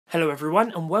Hello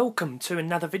everyone and welcome to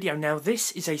another video. Now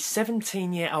this is a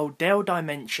 17-year-old Dell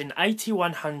Dimension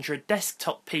 8100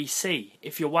 desktop PC.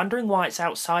 If you're wondering why it's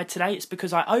outside today, it's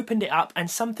because I opened it up and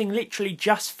something literally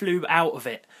just flew out of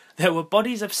it. There were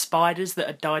bodies of spiders that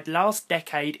had died last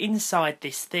decade inside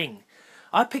this thing.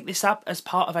 I picked this up as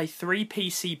part of a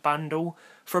 3PC bundle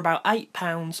for about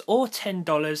 £8 or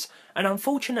 $10, and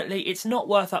unfortunately it's not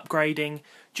worth upgrading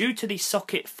due to the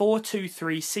socket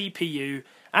 423 CPU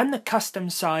and the custom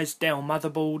sized Dell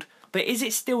motherboard. But is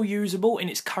it still usable in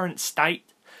its current state?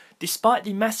 Despite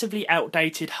the massively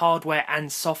outdated hardware and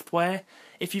software,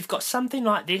 if you've got something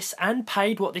like this and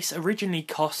paid what this originally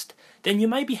cost, then you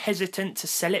may be hesitant to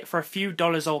sell it for a few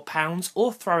dollars or pounds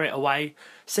or throw it away.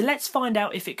 So let's find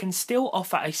out if it can still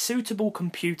offer a suitable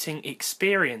computing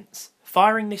experience.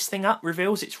 Firing this thing up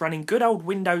reveals it's running good old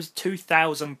Windows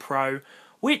 2000 Pro,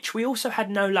 which we also had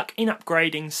no luck in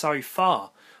upgrading so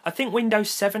far. I think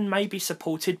Windows 7 may be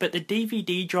supported, but the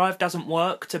DVD drive doesn't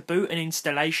work to boot an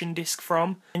installation disk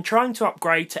from, and trying to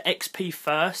upgrade to XP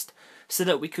first so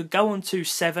that we could go on to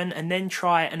 7 and then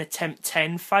try and attempt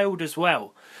 10 failed as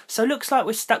well. So looks like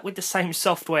we're stuck with the same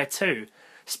software too.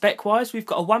 Spec wise, we've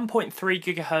got a 1.3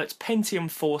 GHz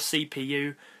Pentium 4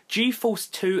 CPU,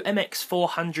 GeForce MX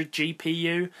 400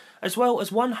 GPU, as well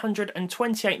as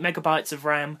 128 MB of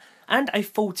RAM and a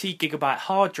 40 GB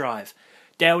hard drive.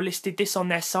 Dell listed this on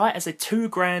their site as a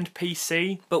 £2,000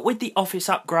 PC, but with the Office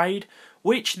upgrade,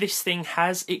 which this thing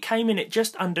has, it came in at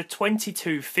just under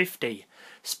 $22.50.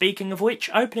 Speaking of which,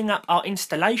 opening up our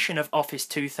installation of Office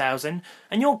 2000,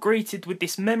 and you're greeted with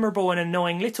this memorable and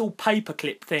annoying little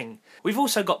paperclip thing. We've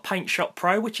also got PaintShop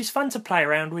Pro, which is fun to play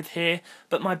around with here,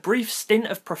 but my brief stint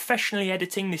of professionally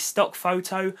editing this stock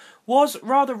photo was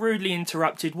rather rudely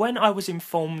interrupted when I was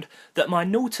informed that my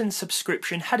Norton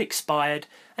subscription had expired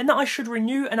and that I should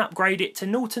renew and upgrade it to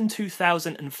Norton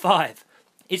 2005.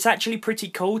 It's actually pretty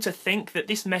cool to think that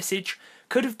this message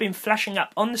could have been flashing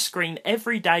up on the screen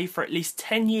every day for at least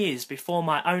 10 years before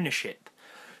my ownership.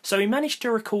 So we managed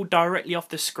to record directly off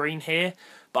the screen here,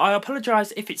 but I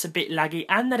apologise if it's a bit laggy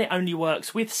and that it only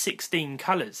works with 16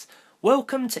 colours.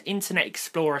 Welcome to Internet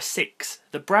Explorer 6,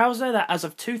 the browser that as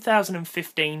of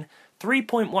 2015,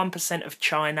 3.1% of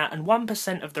China and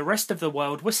 1% of the rest of the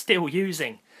world were still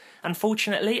using.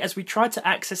 Unfortunately, as we tried to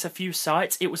access a few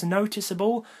sites, it was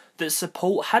noticeable that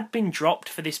support had been dropped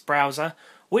for this browser,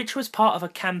 which was part of a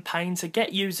campaign to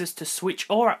get users to switch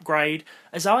or upgrade,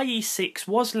 as IE6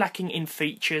 was lacking in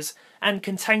features and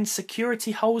contained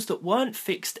security holes that weren't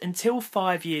fixed until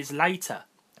 5 years later.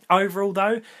 Overall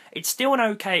though, it's still an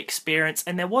okay experience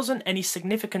and there wasn't any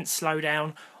significant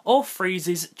slowdown or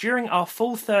freezes during our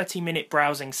full 30-minute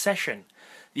browsing session.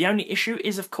 The only issue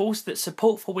is of course that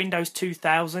support for Windows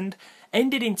 2000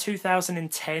 ended in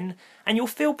 2010 and you'll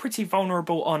feel pretty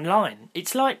vulnerable online.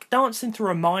 It's like dancing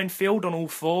through a minefield on all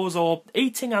fours or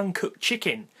eating uncooked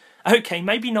chicken. Okay,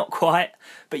 maybe not quite,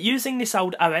 but using this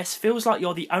old OS feels like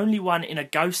you're the only one in a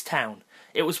ghost town.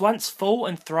 It was once full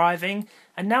and thriving,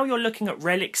 and now you're looking at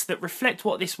relics that reflect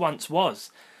what this once was.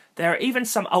 There are even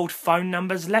some old phone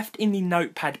numbers left in the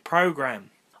Notepad program.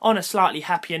 On a slightly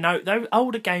happier note though,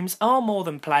 older games are more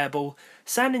than playable.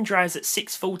 San Andreas at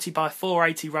 640 by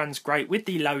 480 runs great with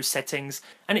the low settings,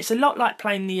 and it's a lot like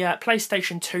playing the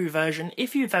PlayStation 2 version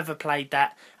if you've ever played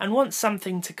that and want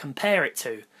something to compare it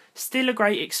to. Still a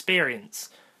great experience.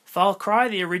 Far Cry,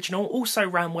 the original, also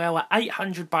ran well at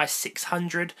 800 by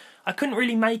 600. I couldn't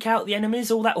really make out the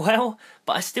enemies all that well,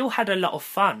 but I still had a lot of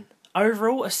fun.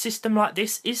 Overall, a system like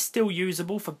this is still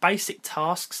usable for basic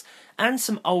tasks and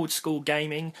some old school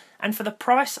gaming, and for the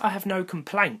price I have no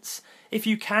complaints. If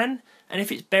you can, and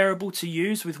if it's bearable to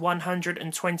use with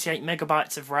 128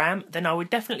 MB of RAM, then I would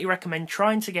definitely recommend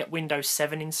trying to get Windows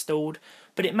 7 installed,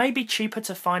 but it may be cheaper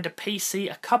to find a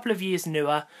PC a couple of years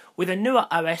newer with a newer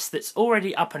OS that's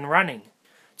already up and running.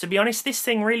 To be honest, this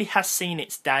thing really has seen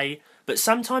its day, but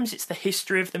sometimes it's the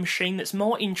history of the machine that's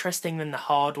more interesting than the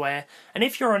hardware, and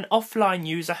if you're an offline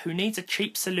user who needs a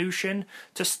cheap solution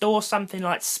to store something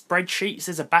like spreadsheets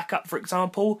as a backup for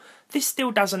example, this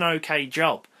still does an okay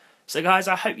job. So guys,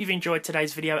 I hope you've enjoyed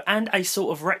today's video and a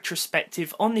sort of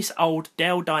retrospective on this old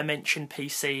Dell Dimension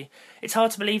PC. It's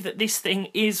hard to believe that this thing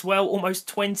is, well, almost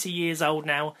 20 years old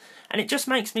now, and it just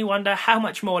makes me wonder how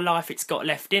much more life it's got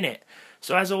left in it.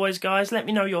 So as always guys, let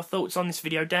me know your thoughts on this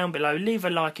video down below. Leave a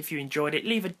like if you enjoyed it,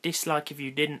 leave a dislike if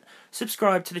you didn't.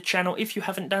 Subscribe to the channel if you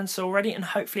haven't done so already, and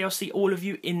hopefully I'll see all of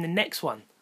you in the next one.